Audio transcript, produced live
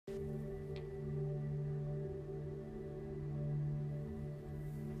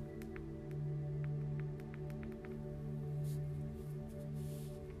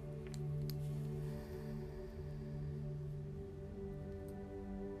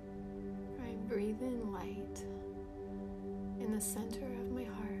breathe in light in the center of my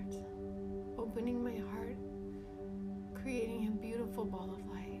heart, opening my heart, creating a beautiful ball of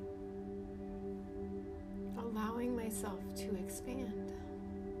light, allowing myself to expand.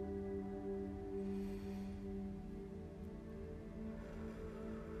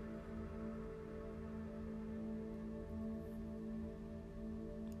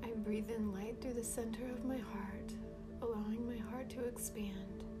 I breathe in light through the center of my heart, allowing my heart to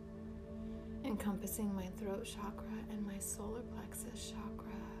expand, encompassing my throat chakra and my solar plexus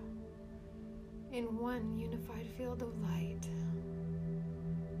chakra in one unified field of light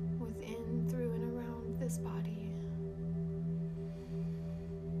within, through, and around this body.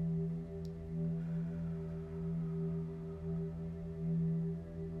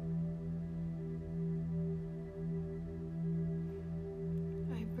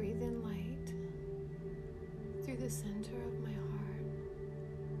 I breathe in light through the center of my heart,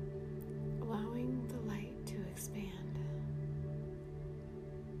 allowing the light to expand,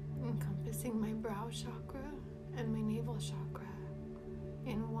 encompassing my brow chakra and my navel chakra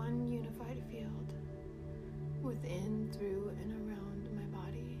in one unified field within, through, and around my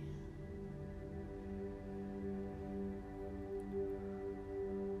body.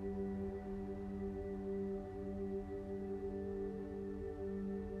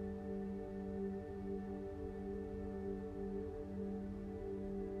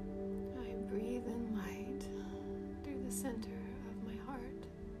 I breathe in light through the center of my heart,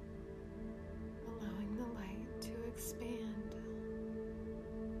 allowing the light to expand,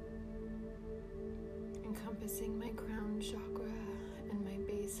 encompassing my crown chakra and my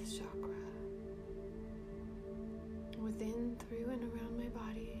base chakra within, through, and around my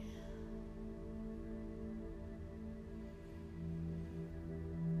body.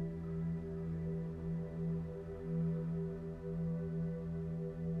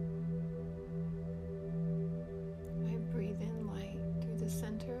 I breathe in light through the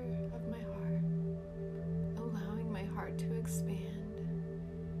center of my heart, allowing my heart to expand,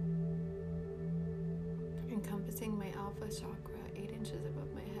 encompassing my alpha chakra 8 inches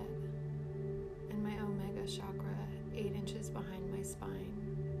above my head and my omega chakra 8 inches behind my spine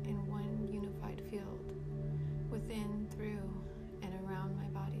in one unified field within, through, and around my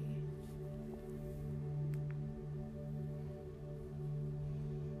body.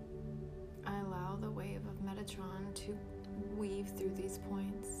 I allow the wave of Metatron to weave through these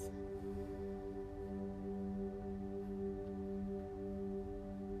points.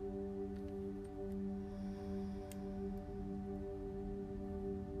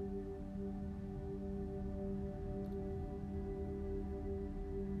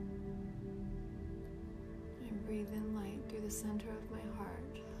 Breathe in light through the center of my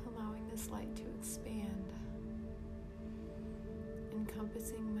heart, allowing this light to expand,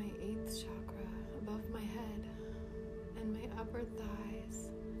 encompassing my 8th chakra above my head and my upper thighs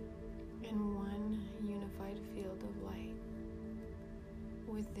in one unified field of light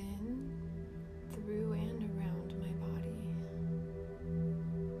within, through, and around my body.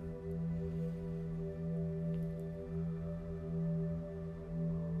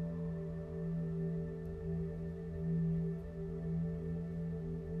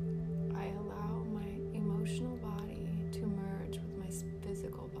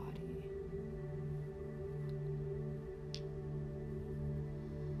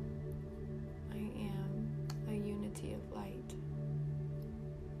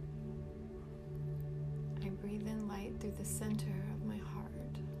 Breathe in light through the center of my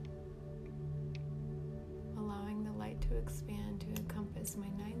heart, allowing the light to expand to encompass my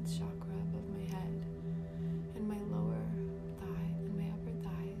 9th chakra above my head and my lower thigh and my upper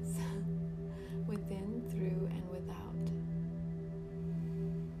thighs within, through, and without.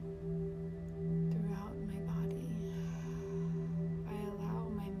 Throughout my body, I allow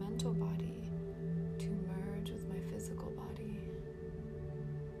my mental body to merge with my physical body.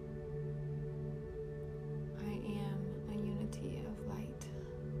 I am a unity of light.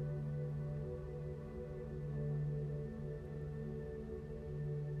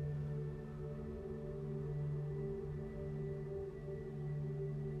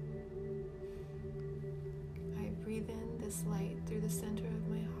 I breathe in this light through the center of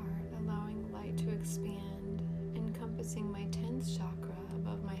my heart, allowing light to expand, encompassing my 10th chakra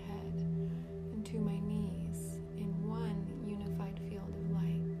above my head and to my knees in one unified field of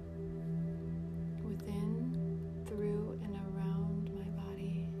light within, through, and around my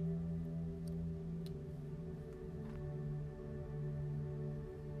body.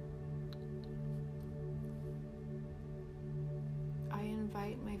 I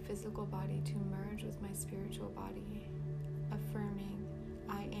invite my physical body to merge with my spiritual body, affirming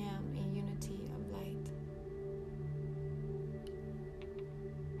I am a unity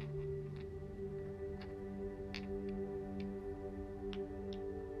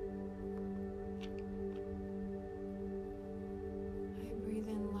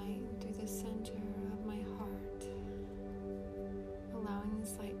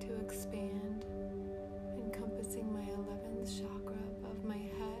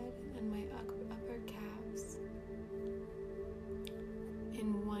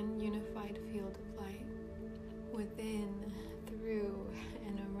in one unified field of light within, through,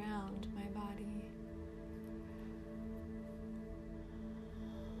 and around my body.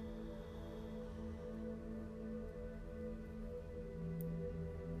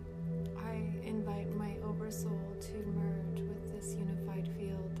 I invite my oversoul to merge with this unified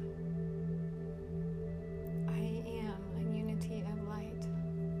field. I am a unity of light.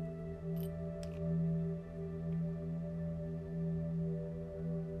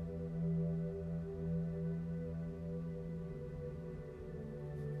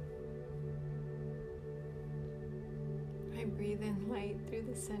 I breathe in light through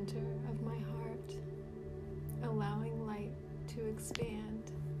the center of my heart, allowing light to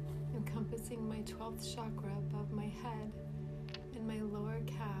expand, encompassing my 12th chakra above my head and my lower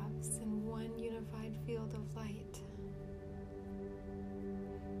calves in one unified field of light.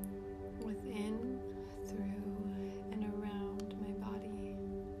 Within, through, and around my body.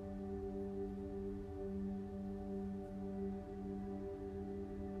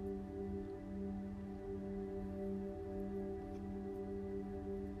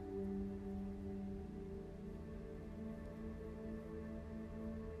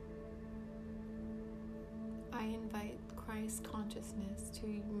 I invite Christ consciousness to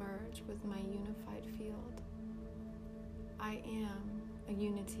merge with my unified field. I am a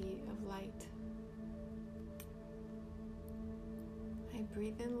unity of light. I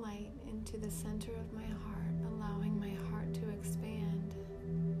breathe in light into the center of my heart, allowing my heart to expand,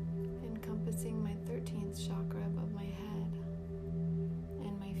 encompassing my 13th chakra above my head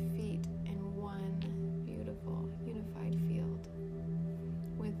and my feet in one beautiful unified field,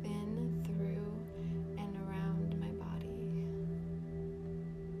 within, through, and around my body.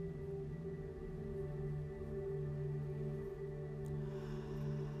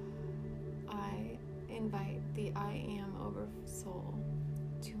 I invite the I Am Oversoul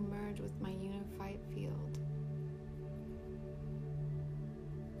to merge with my unified field.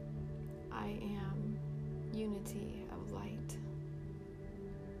 I am unity of light.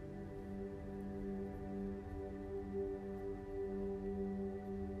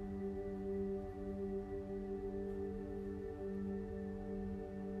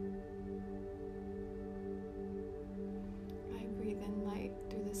 I breathe in light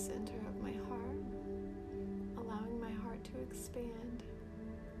through the center of my heart, allowing my heart to expand,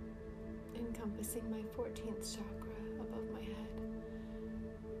 encompassing my 14th chakra above my head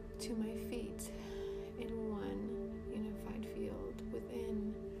to my feet in one unified field,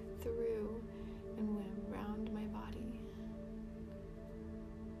 within, through, and around my body.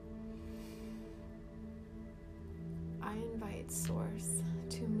 I invite Source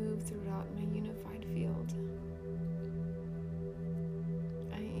to move throughout my unified field.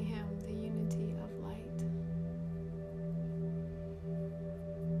 I am the unity of light.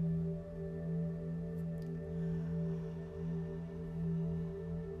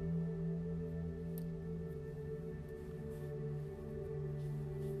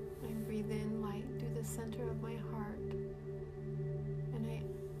 I breathe in light through the center of my heart, and I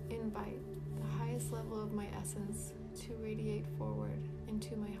invite the highest level of my essence to radiate forward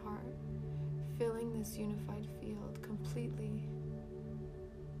into my heart, filling this unified field completely.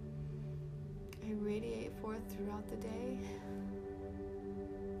 I radiate forth throughout the day.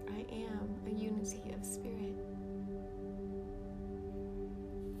 I am a unity of spirit.